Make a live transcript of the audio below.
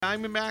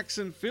Diamondbacks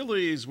and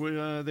Phillies.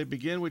 They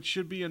begin what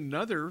should be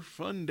another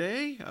fun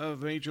day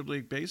of Major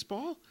League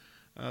Baseball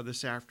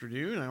this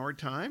afternoon, our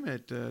time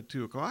at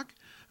 2 o'clock.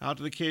 Out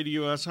to the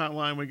KDUS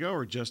hotline we go,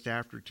 or just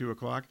after 2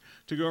 o'clock,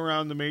 to go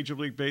around the Major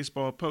League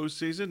Baseball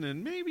postseason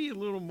and maybe a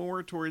little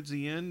more towards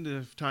the end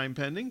if time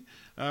pending.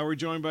 We're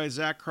joined by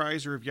Zach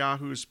Crizer of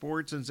Yahoo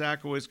Sports. And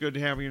Zach, always good to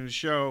have you on the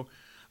show.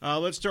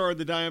 Let's start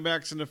with the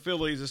Diamondbacks and the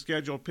Phillies, a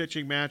scheduled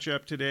pitching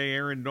matchup today.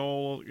 Aaron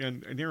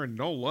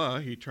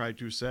Nola, he tried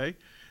to say.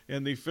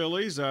 And the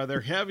Phillies,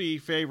 they're heavy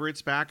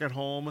favorites back at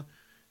home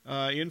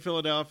in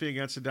Philadelphia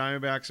against the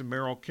Diamondbacks and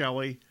Merrill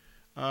Kelly.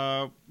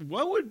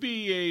 What would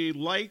be a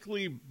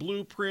likely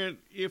blueprint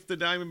if the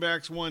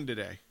Diamondbacks won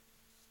today?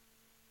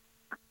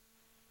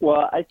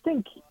 Well, I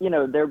think,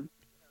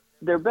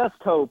 their best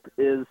hope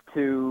is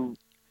to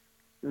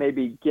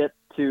maybe get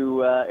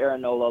to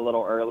Aaron Nola a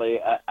little early.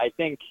 I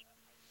think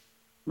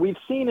we've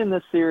seen in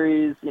this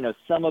series,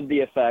 some of the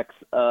effects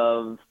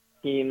of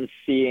teams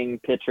seeing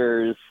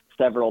pitchers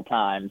several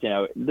times.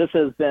 This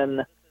has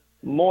been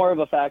more of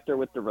a factor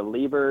with the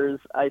relievers,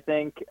 I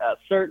think.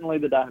 Certainly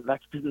the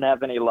Diamondbacks didn't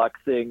have any luck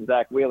seeing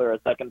Zach Wheeler a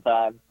second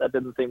time. That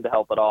didn't seem to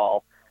help at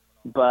all.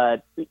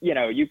 But,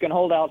 you can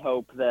hold out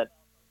hope that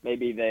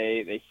maybe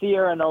they see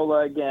Aaron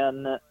Nola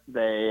again,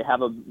 they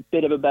have a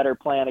bit of a better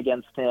plan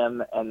against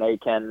him, and they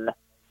can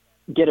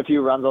get a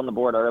few runs on the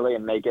board early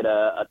and make it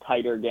a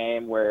tighter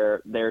game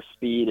where their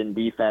speed and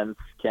defense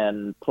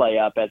can play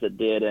up as it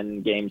did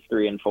in games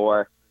 3 and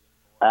 4.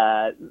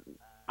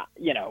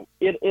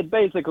 It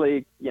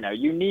basically,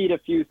 you need a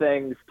few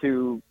things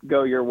to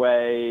go your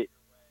way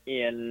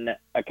in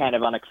a kind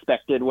of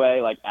unexpected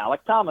way, like Alec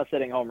Thomas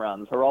hitting home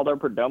runs. Geraldo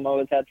Perdomo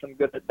has had some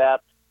good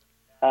at-bats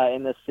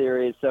in this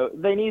series. So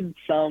they need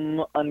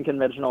some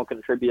unconventional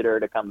contributor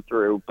to come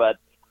through. But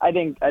I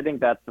think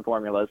that's the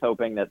formula, is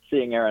hoping that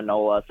seeing Aaron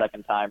Nola a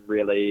second time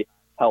really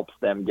helps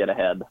them get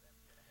ahead.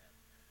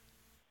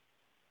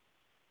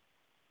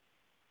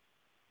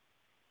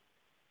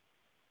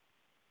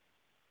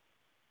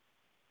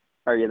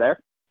 Are you there?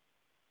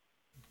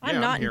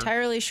 I'm not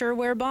entirely sure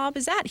where Bob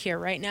is at here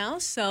right now,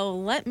 so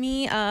let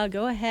me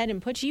go ahead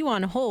and put you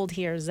on hold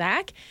here,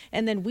 Zach,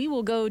 and then we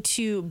will go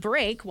to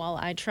break while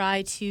I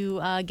try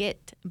to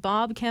get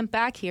Bob Kemp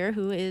back here,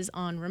 who is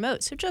on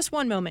remote. So just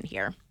one moment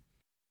here.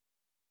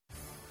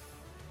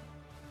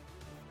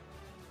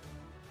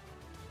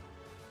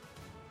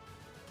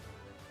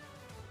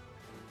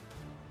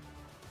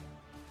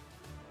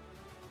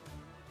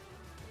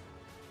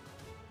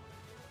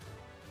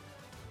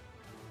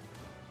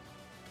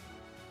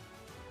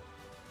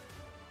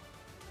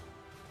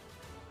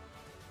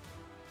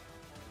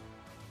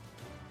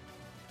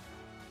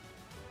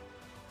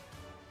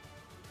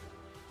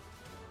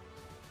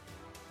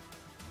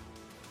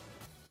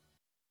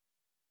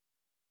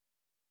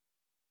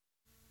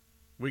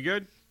 We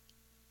good?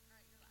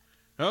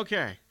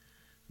 Okay. I'm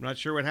not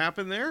sure what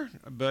happened there,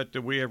 but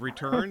we have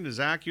returned.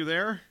 Zach, you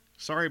there?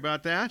 Sorry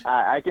about that.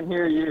 I can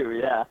hear you,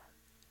 yeah.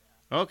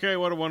 Okay,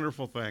 what a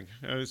wonderful thing.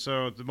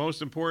 So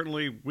most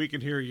importantly, we can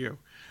hear you.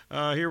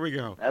 Here we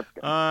go. That's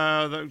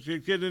good. To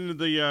get into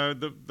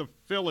the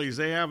Phillies,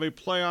 they have a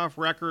playoff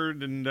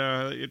record, and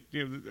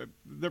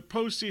their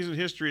postseason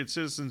history at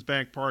Citizens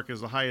Bank Park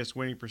is the highest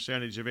winning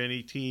percentage of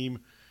any team,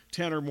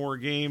 10 or more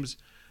games.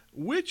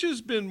 Which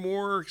has been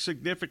more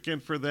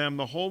significant for them,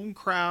 the home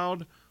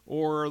crowd,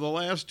 or the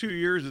last 2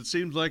 years it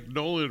seems like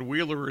Nola and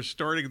Wheeler are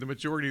starting the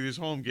majority of these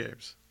home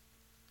games?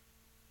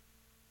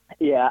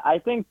 Yeah, I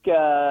think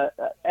we'll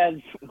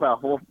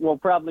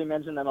probably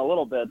mention them a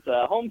little bit.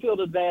 Home field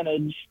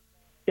advantage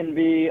can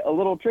be a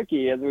little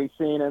tricky, as we've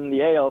seen in the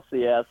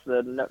ALCS.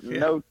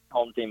 No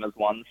home team has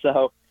won,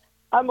 so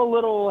I'm a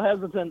little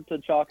hesitant to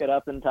chalk it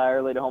up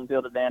entirely to home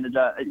field advantage.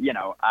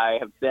 I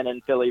have been in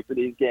Philly for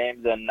these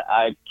games, and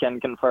I can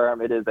confirm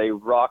it is a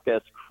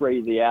raucous,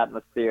 crazy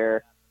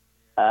atmosphere.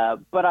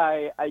 But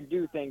I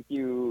do think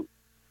you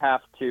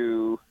have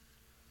to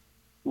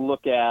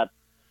look at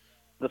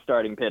the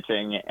starting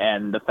pitching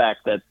and the fact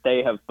that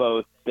they have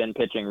both been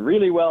pitching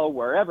really well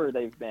wherever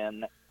they've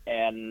been,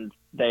 and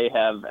they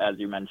have, as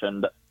you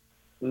mentioned,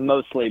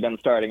 mostly been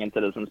starting in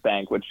Citizens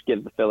Bank, which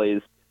gives the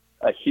Phillies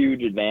a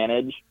huge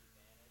advantage.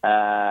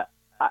 I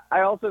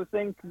also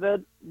think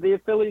that the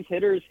Phillies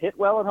hitters hit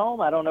well at home.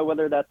 I don't know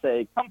whether that's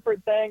a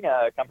comfort thing,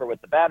 comfort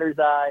with the batter's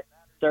eye.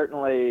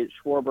 Certainly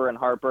Schwarber and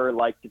Harper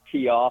like to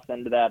tee off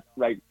into that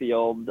right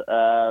field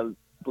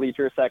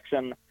bleacher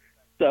section.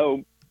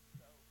 So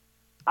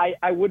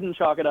I wouldn't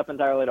chalk it up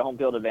entirely to home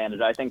field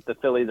advantage. I think the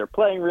Phillies are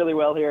playing really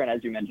well here, and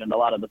as you mentioned, a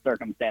lot of the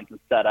circumstances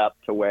set up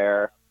to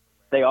where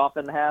they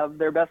often have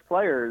their best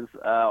players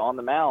on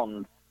the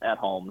mound at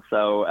home.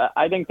 So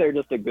I think they're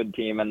just a good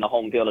team, and the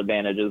home field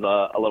advantage is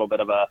a little bit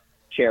of a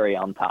cherry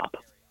on top.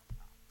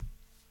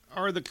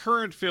 Are the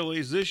current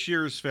Phillies, this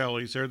year's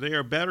Phillies, are they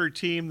a better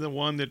team than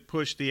one that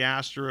pushed the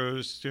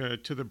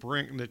Astros to the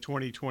brink in the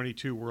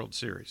 2022 World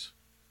Series?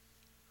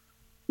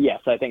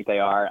 Yes, I think they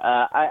are.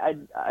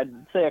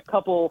 I'd say a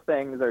couple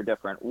things are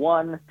different.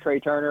 One, Trey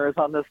Turner is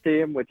on this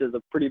team, which is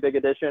a pretty big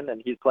addition,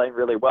 and he's playing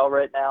really well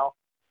right now.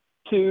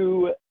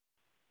 Two,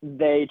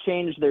 they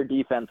changed their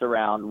defense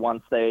around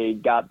once they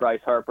got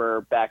Bryce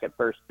Harper back at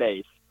first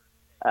base.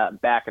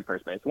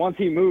 Once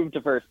he moved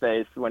to first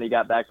base when he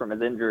got back from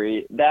his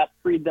injury, that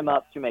freed them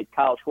up to make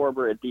Kyle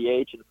Schwarber a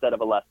DH instead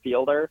of a left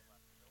fielder.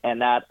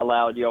 And that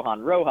allowed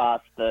Johan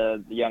Rojas,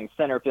 the young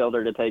center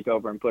fielder, to take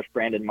over and push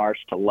Brandon Marsh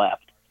to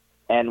left.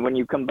 And when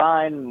you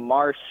combine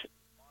Marsh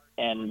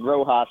and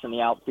Rojas in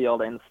the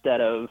outfield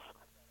instead of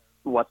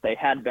what they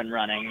had been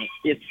running,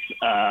 it's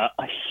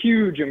a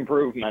huge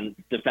improvement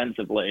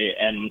defensively,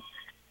 and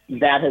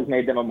that has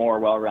made them a more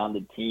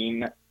well-rounded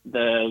team.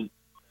 The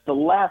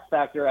last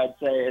factor I'd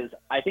say is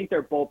I think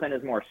their bullpen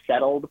is more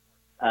settled.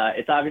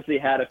 It's obviously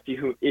had a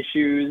few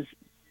issues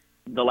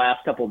the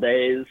last couple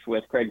days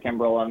with Craig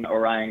Kimbrell and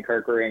Orion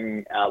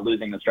Kerkering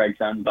losing the strike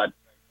zone, but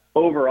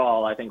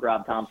overall, I think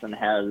Rob Thompson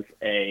has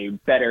a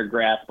better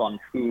grasp on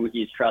who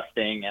he's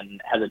trusting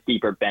and has a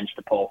deeper bench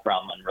to pull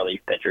from and relief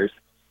pitchers.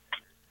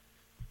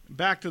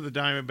 Back to the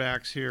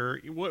Diamondbacks here.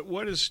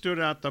 What has stood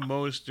out the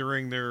most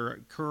during their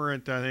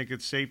current, I think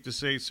it's safe to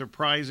say,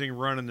 surprising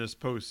run in this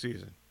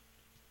postseason?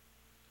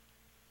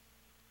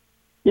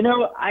 You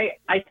know, I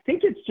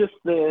think it's just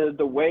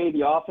the way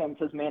the offense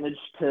has managed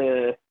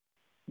to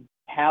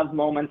have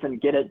moments and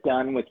get it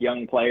done with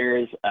young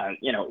players.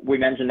 We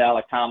mentioned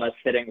Alek Thomas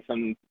hitting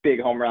some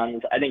big home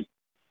runs. I think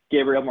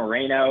Gabriel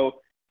Moreno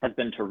has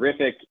been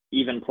terrific,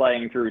 even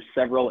playing through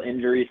several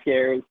injury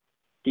scares.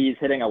 He's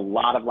hitting a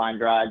lot of line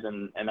drives,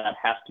 and that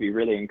has to be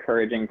really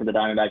encouraging for the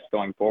Diamondbacks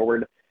going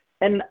forward.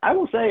 And I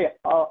will say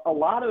a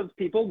lot of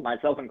people,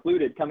 myself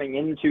included, coming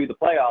into the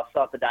playoffs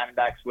thought the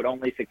Diamondbacks would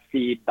only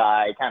succeed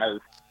by kind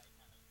of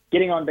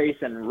getting on base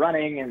and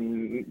running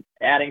and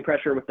adding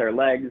pressure with their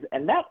legs.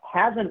 And that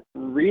hasn't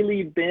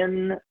really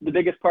been the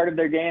biggest part of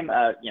their game.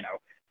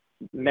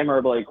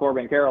 Memorably,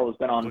 Corbin Carroll has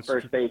been on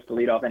first base to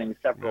lead off innings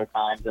several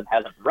times and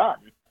hasn't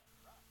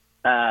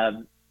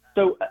run.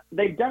 So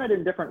they've done it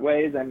in different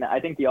ways, and I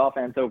think the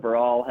offense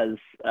overall has,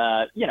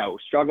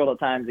 struggled at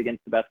times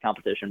against the best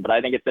competition. But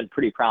I think it's been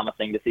pretty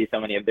promising to see so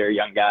many of their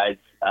young guys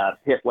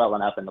hit well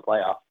enough in the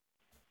playoffs.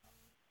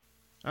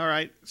 All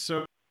right.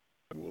 So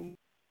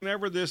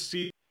whenever this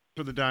season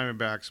for the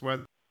Diamondbacks,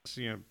 whether it's,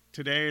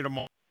 today or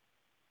tomorrow,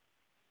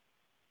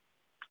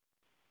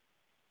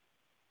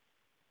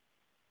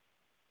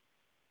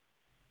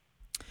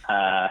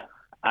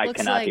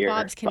 looks like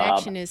Bob's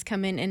connection is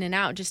coming in and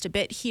out just a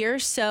bit here.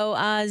 So,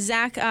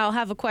 Zach, I'll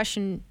have a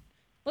question.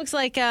 Looks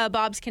like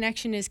Bob's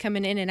connection is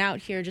coming in and out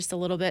here just a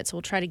little bit, so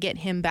we'll try to get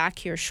him back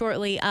here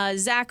shortly.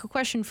 Zach, a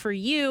question for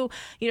you,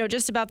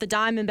 just about the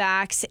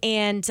Diamondbacks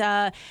and,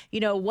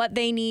 what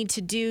they need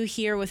to do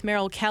here with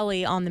Merrill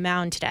Kelly on the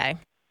mound today.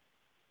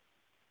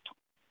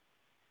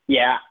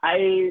 Yeah,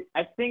 I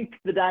think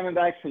the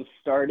Diamondbacks have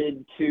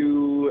started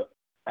to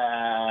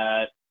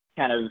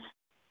kind of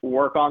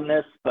work on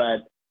this,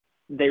 but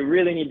they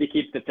really need to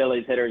keep the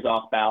Phillies hitters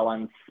off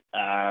balance.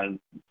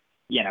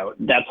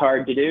 That's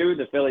hard to do.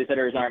 The Phillies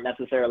hitters aren't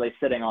necessarily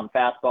sitting on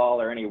fastball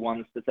or any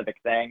one specific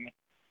thing.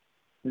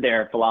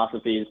 Their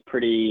philosophy is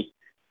pretty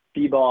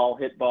see-ball,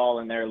 hit ball,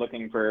 and they're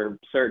looking for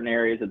certain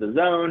areas of the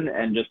zone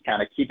and just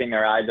kind of keeping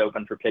their eyes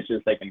open for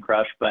pitches they can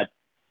crush. But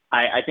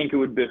I think it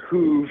would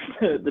behoove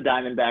the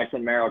Diamondbacks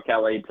and Merrill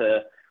Kelly to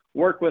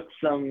work with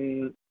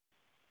some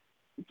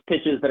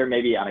pitches that are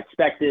maybe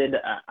unexpected.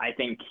 I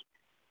think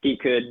he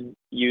could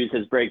use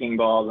his breaking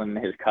balls and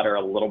his cutter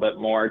a little bit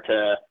more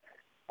to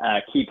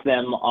keep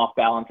them off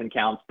balance in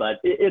counts. But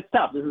it's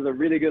tough. This is a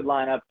really good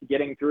lineup.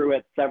 Getting through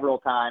it several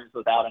times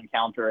without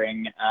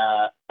encountering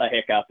a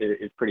hiccup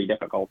is pretty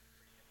difficult.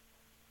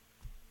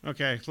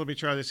 Okay, so let me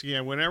try this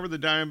again. Whenever the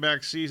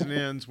Diamondback season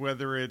ends,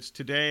 whether it's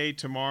today,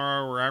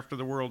 tomorrow, or after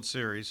the World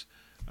Series,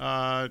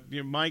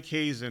 Mike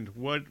Hazen,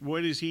 what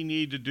does he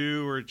need to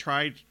do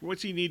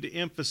what's he need to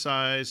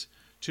emphasize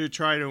to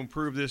try to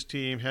improve this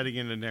team heading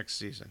into next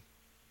season?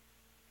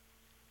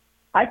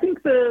 I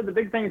think the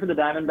big thing for the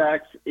Diamondbacks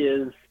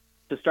is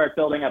to start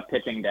building up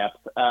pitching depth.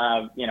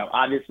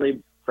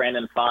 Obviously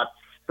Brandon Pfaadt's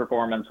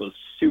performance was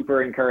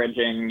super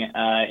encouraging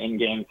in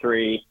Game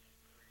 3.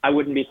 I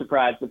wouldn't be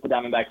surprised if the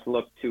Diamondbacks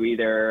look to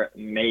either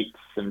make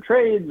some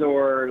trades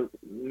or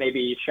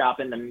maybe shop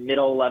in the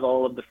middle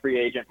level of the free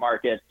agent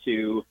market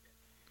to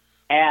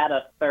add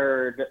a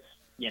third,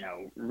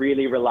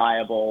 really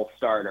reliable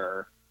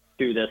starter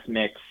to this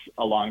mix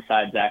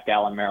alongside Zach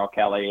Gallen, Merrill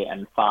Kelly,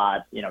 and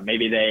Pfaadt.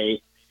 Maybe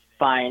they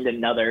find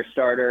another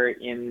starter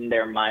in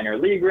their minor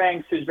league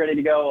ranks who's ready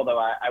to go, although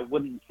I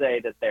wouldn't say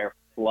that they're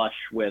flush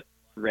with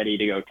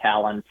ready-to-go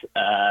talent,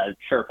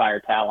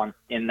 surefire talent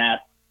in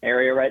that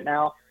area right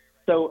now.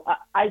 So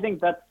I think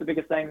that's the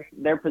biggest thing.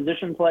 Their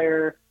position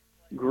player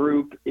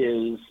group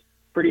is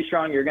pretty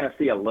strong. You're going to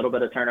see a little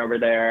bit of turnover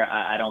there.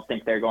 I don't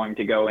think they're going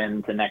to go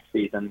into next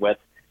season with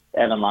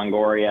Evan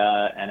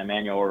Longoria and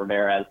Emmanuel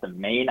Rivera as the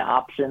main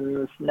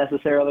options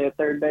necessarily at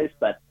third base.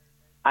 But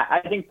I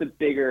think the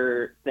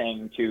bigger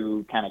thing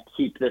to kind of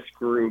keep this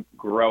group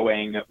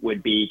growing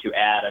would be to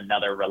add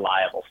another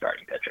reliable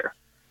starting pitcher.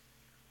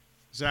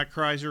 Zach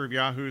Crizer of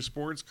Yahoo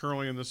Sports,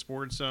 currently in the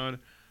Sports Zone.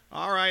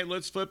 All right,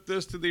 let's flip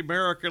this to the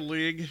American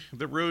League.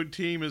 The road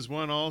team has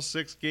won all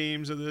 6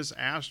 games of this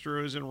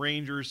Astros and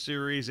Rangers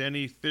series.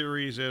 Any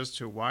theories as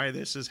to why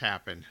this has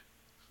happened?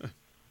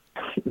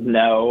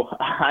 No.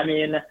 I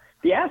mean,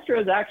 the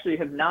Astros actually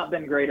have not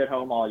been great at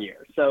home all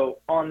year. So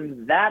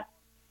on that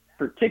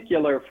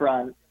particular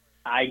front,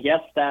 I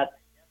guess that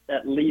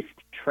at least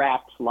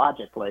tracks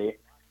logically.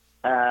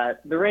 The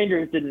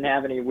Rangers didn't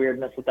have any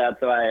weirdness with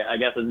that, so I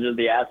guess it's just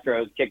the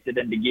Astros kicked it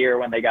into gear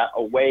when they got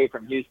away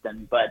from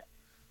Houston. But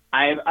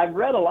I've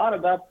read a lot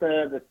about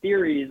the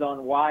theories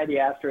on why the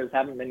Astros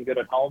haven't been good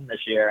at home this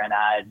year, and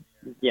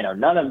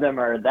none of them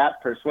are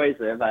that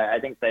persuasive. I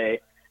think they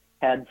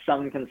had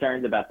some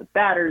concerns about the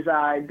batter's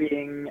eye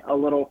being a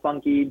little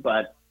funky,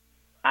 but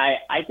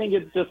I think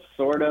it's just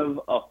sort of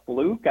a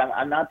fluke.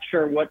 I'm not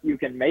sure what you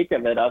can make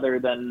of it other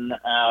than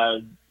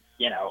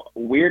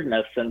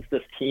weirdness, since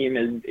this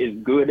team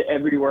is good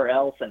everywhere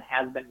else and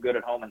has been good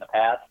at home in the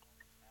past.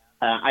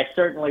 I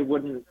certainly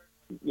wouldn't,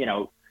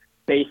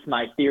 base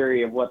my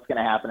theory of what's going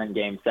to happen in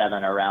Game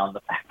 7 around the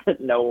fact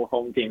that no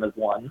home team has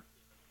won.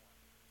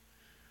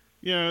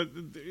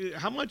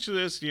 How much of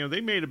this,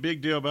 they made a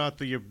big deal about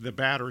the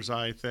batter's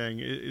eye thing.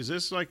 Is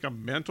this like a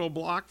mental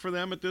block for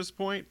them at this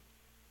point?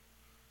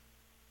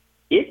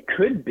 It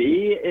could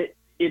be.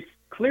 It's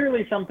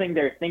clearly something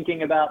they're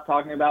thinking about,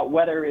 talking about,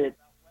 whether it's,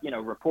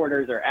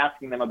 reporters are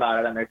asking them about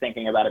it and they're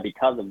thinking about it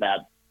because of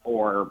that,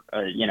 or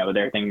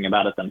they're thinking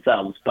about it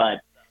themselves.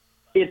 But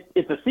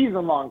it's a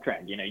season-long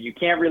trend. You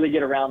can't really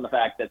get around the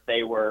fact that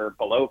they were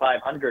below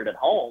 500 at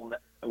home,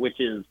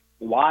 which is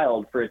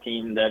wild for a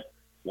team that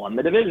won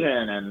the division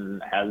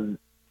and has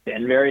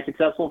been very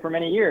successful for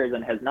many years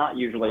and has not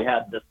usually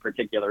had this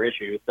particular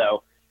issue.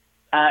 So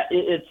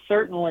it's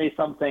certainly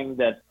something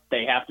that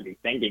they have to be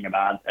thinking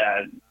about.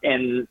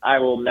 And I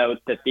will note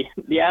that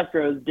the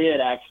Astros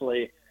did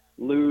actually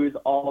lose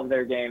all of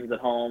their games at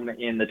home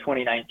in the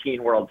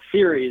 2019 World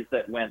Series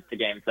that went to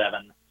Game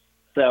 7.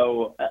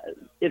 So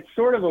it's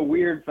sort of a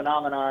weird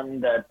phenomenon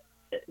that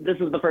this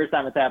is the first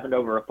time it's happened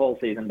over a full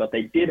season, but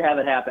they did have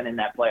it happen in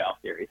that playoff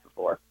series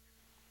before.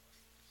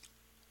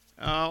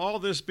 All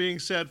this being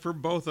said, for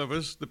both of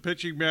us, the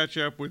pitching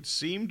matchup would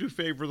seem to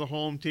favor the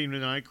home team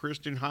tonight.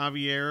 Christian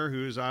Javier,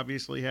 who's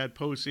obviously had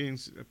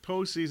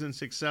postseason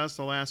success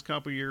the last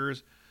couple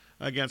years,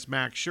 against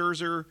Max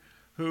Scherzer,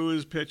 who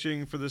is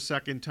pitching for the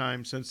second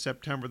time since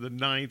September the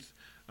 9th.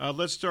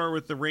 Let's start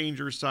with the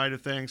Rangers side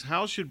of things.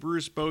 How should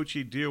Bruce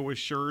Bochy deal with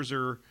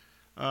Scherzer?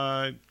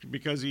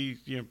 Because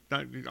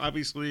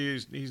obviously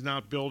he's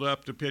not built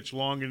up to pitch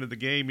long into the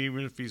game,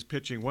 even if he's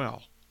pitching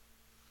well.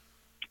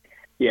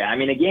 Yeah, I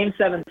mean, a Game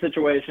 7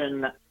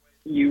 situation,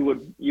 you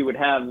would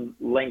have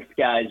length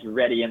guys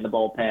ready in the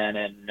bullpen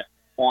and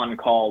on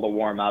call to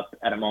warm up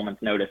at a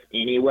moment's notice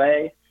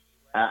anyway.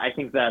 I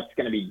think that's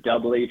going to be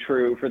doubly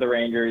true for the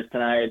Rangers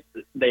tonight.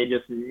 They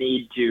just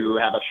need to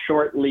have a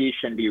short leash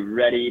and be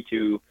ready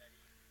to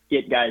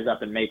get guys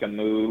up and make a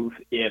move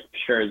if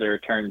Scherzer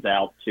turns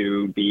out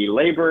to be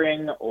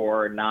laboring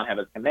or not have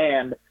his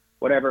command,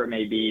 whatever it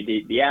may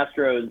be. The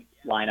Astros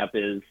lineup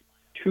is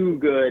too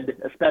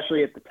good,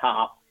 especially at the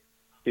top,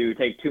 to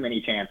take too many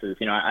chances.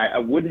 I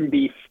wouldn't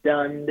be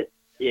stunned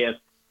if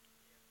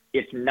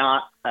it's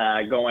not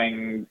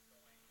going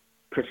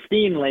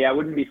pristinely. I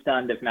wouldn't be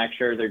stunned if Max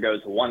Scherzer goes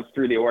once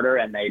through the order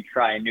and they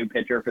try a new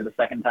pitcher for the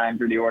second time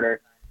through the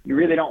order. You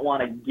really don't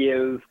want to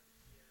give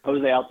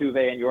Jose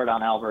Altuve and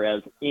Yordan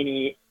Alvarez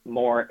any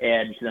more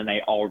edge than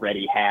they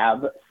already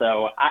have.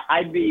 So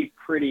I'd be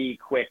pretty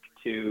quick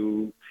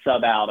to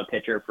sub out a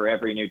pitcher for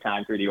every new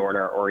time through the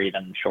order, or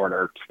even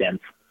shorter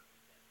stints.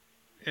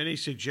 Any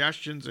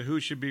suggestions of who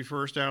should be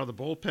first out of the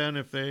bullpen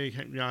if they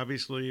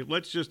obviously,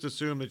 let's just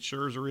assume that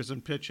Scherzer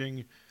isn't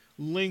pitching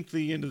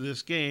lengthy into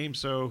this game,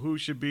 so who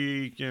should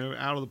be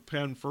out of the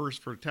pen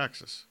first for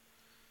Texas?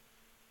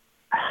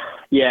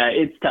 Yeah,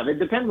 it's tough. It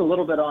depends a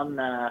little bit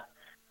on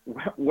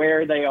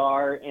where they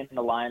are in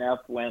the lineup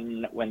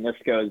when this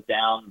goes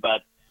down,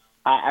 but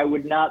I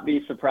would not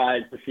be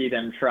surprised to see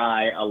them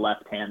try a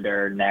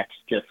left-hander next,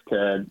 just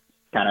to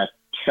kind of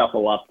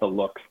shuffle up the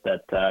looks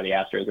that the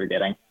Astros are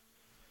getting.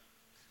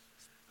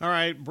 All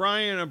right,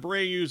 Brian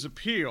Abreu's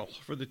appeal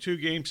for the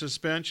 2-game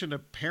suspension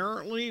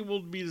apparently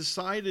will be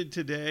decided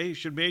today.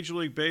 Should Major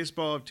League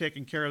Baseball have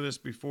taken care of this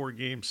before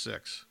Game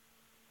 6?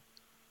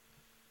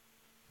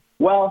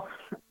 Well,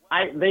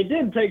 they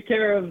did take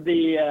care of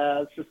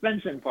the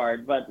suspension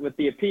part, but with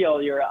the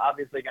appeal, you're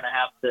obviously going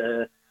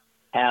to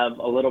have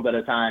a little bit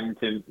of time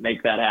to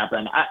make that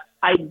happen.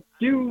 I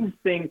do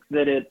think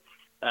that it's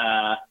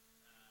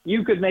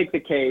you could make the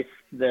case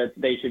that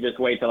they should just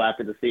wait till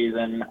after the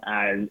season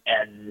and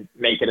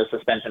make it a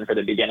suspension for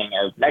the beginning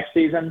of next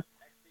season.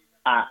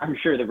 I'm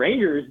sure the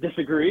Rangers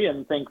disagree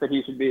and think that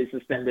he should be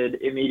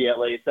suspended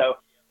immediately. So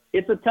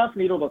it's a tough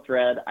needle to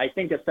thread. I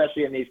think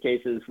especially in these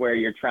cases where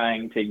you're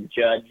trying to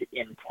judge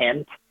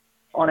intent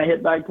on a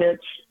hit by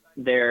pitch,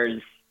 there's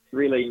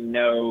really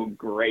no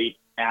great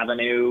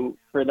avenue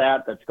for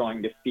that that's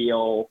going to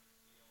feel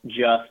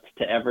just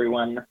to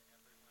everyone.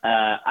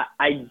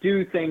 I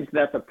do think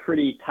that's a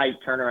pretty tight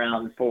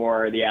turnaround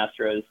for the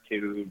Astros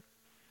to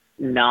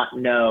not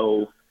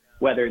know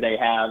whether they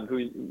have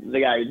the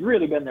guy who's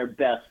really been their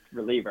best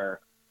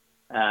reliever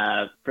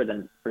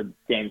for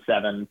Game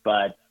 7.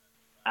 But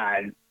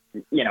I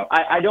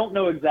don't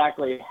know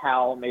exactly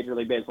how Major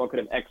League Baseball could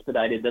have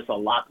expedited this a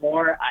lot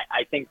more.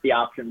 I think the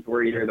options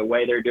were either the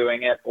way they're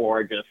doing it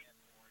or just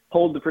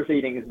hold the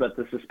proceedings, but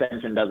the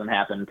suspension doesn't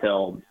happen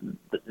until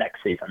the next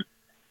season.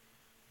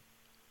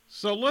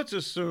 So let's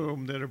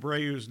assume that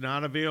Abreu's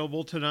not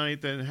available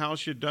tonight. Then how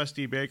should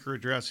Dusty Baker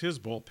address his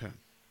bullpen?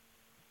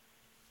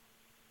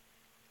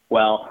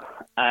 Well,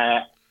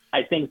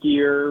 I think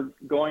you're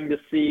going to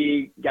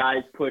see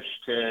guys push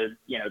to,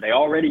 they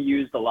already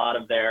used a lot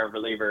of their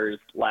relievers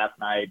last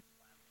night.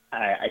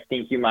 I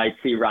think you might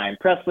see Ryan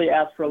Presley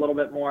ask for a little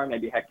bit more,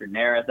 maybe Hector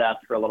Neris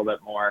ask for a little bit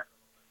more.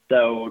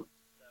 So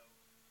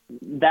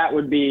that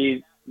would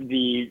be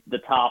the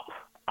top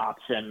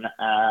option.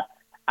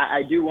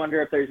 I do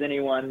wonder if there's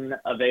anyone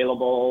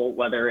available,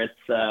 whether it's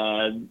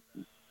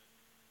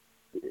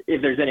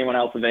if there's anyone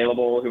else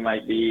available who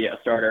might be a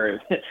starter.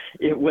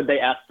 Would they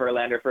ask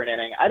Verlander for an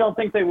inning? I don't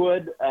think they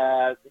would.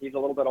 He's a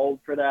little bit old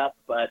for that.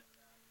 But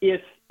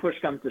if push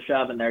comes to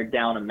shove and they're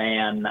down a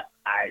man,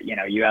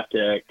 you have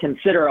to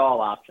consider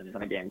all options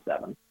in a Game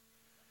 7.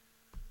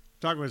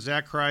 Talking with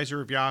Zach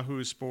Crizer of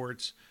Yahoo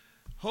Sports.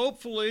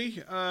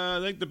 Hopefully, I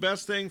think the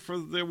best thing for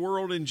the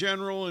world in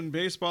general and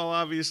baseball,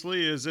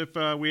 obviously, is if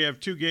we have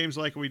 2 games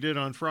like we did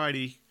on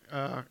Friday.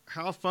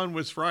 How fun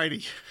was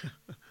Friday?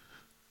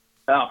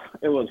 Oh,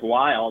 it was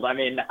wild. I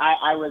mean,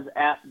 I was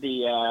at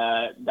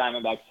the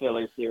Diamondbacks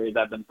Phillies series.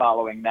 I've been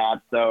following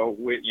that. So,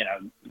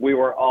 we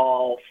were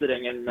all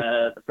sitting in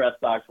the press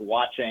box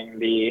watching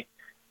the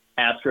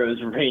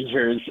Astros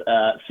Rangers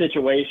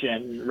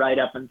situation right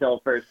up until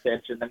first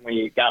pitch, and then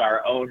we got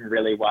our own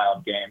really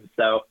wild game.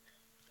 So,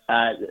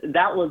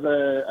 that was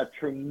a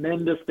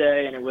tremendous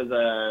day, and it was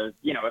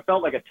it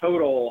felt like a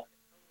total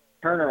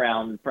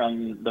turnaround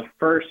from the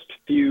first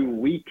few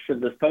weeks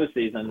of this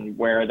postseason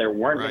where there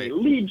weren't any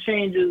lead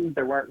changes,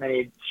 there weren't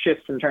many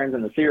shifts and turns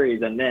in the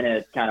series, and then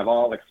it kind of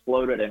all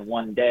exploded in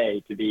one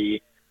day to be,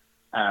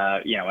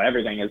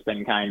 everything has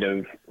been kind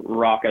of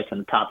raucous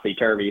and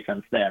topsy-turvy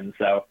since then.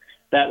 So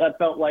that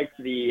felt like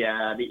the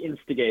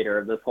instigator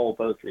of this whole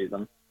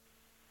postseason.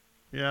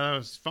 Yeah, that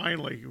was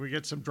finally, we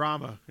get some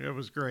drama. It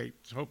was great.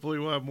 Hopefully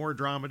we'll have more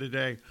drama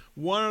today.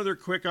 One other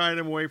quick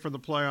item away from the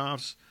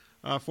playoffs.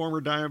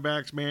 Former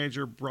Diamondbacks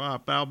manager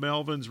Bob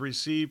Melvin's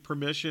received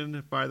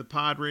permission by the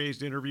Padres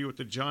to interview with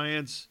the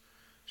Giants.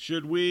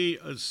 Should we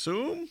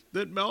assume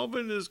that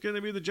Melvin is going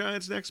to be the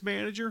Giants' next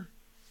manager?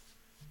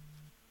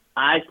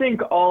 I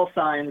think all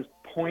signs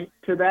point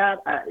to that.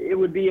 It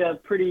would be a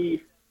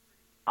pretty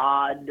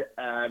odd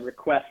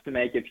request to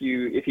make if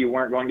you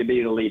weren't going to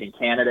be the leading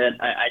candidate.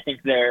 I think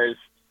there's,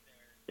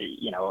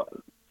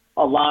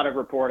 a lot of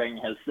reporting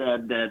has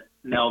said that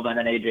Melvin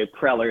and AJ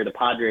Preller, the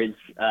Padres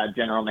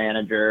general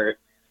manager,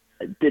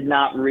 did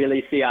not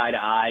really see eye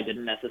to eye,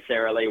 didn't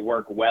necessarily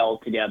work well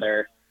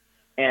together.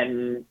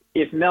 And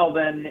if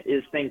Melvin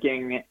is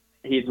thinking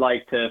he'd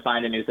like to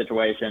find a new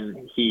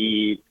situation,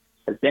 he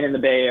has been in the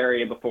Bay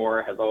Area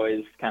before, has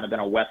always kind of been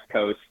a West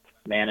Coast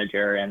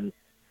manager, and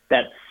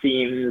that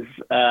seems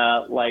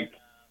like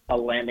a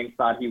landing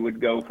spot he would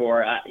go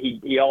for.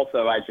 He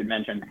also, I should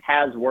mention,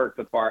 has worked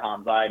with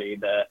Farhan Zaidi,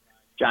 the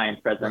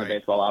Giants president of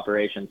baseball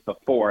operations,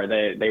 before.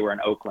 They were in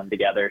Oakland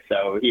together,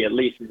 so he at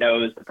least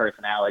knows the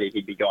personality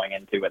he'd be going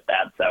into with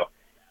that. So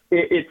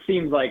it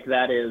seems like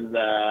that is,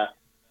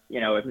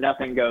 if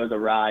nothing goes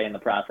awry in the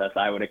process,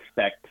 I would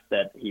expect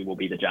that he will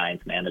be the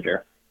Giants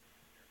manager.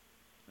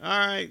 All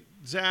right,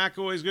 Zach,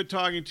 always good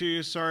talking to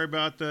you. Sorry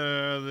about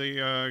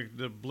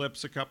the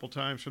blips a couple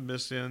times from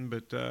this end,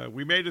 but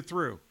we made it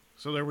through.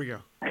 So there we go.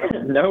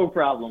 No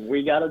problem.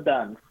 We got it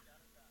done.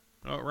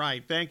 All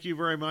right. Thank you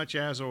very much,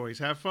 as always.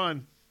 Have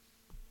fun.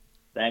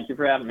 Thank you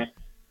for having me.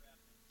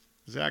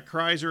 Zach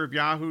Crizer of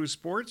Yahoo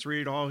Sports.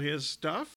 Read all his stuff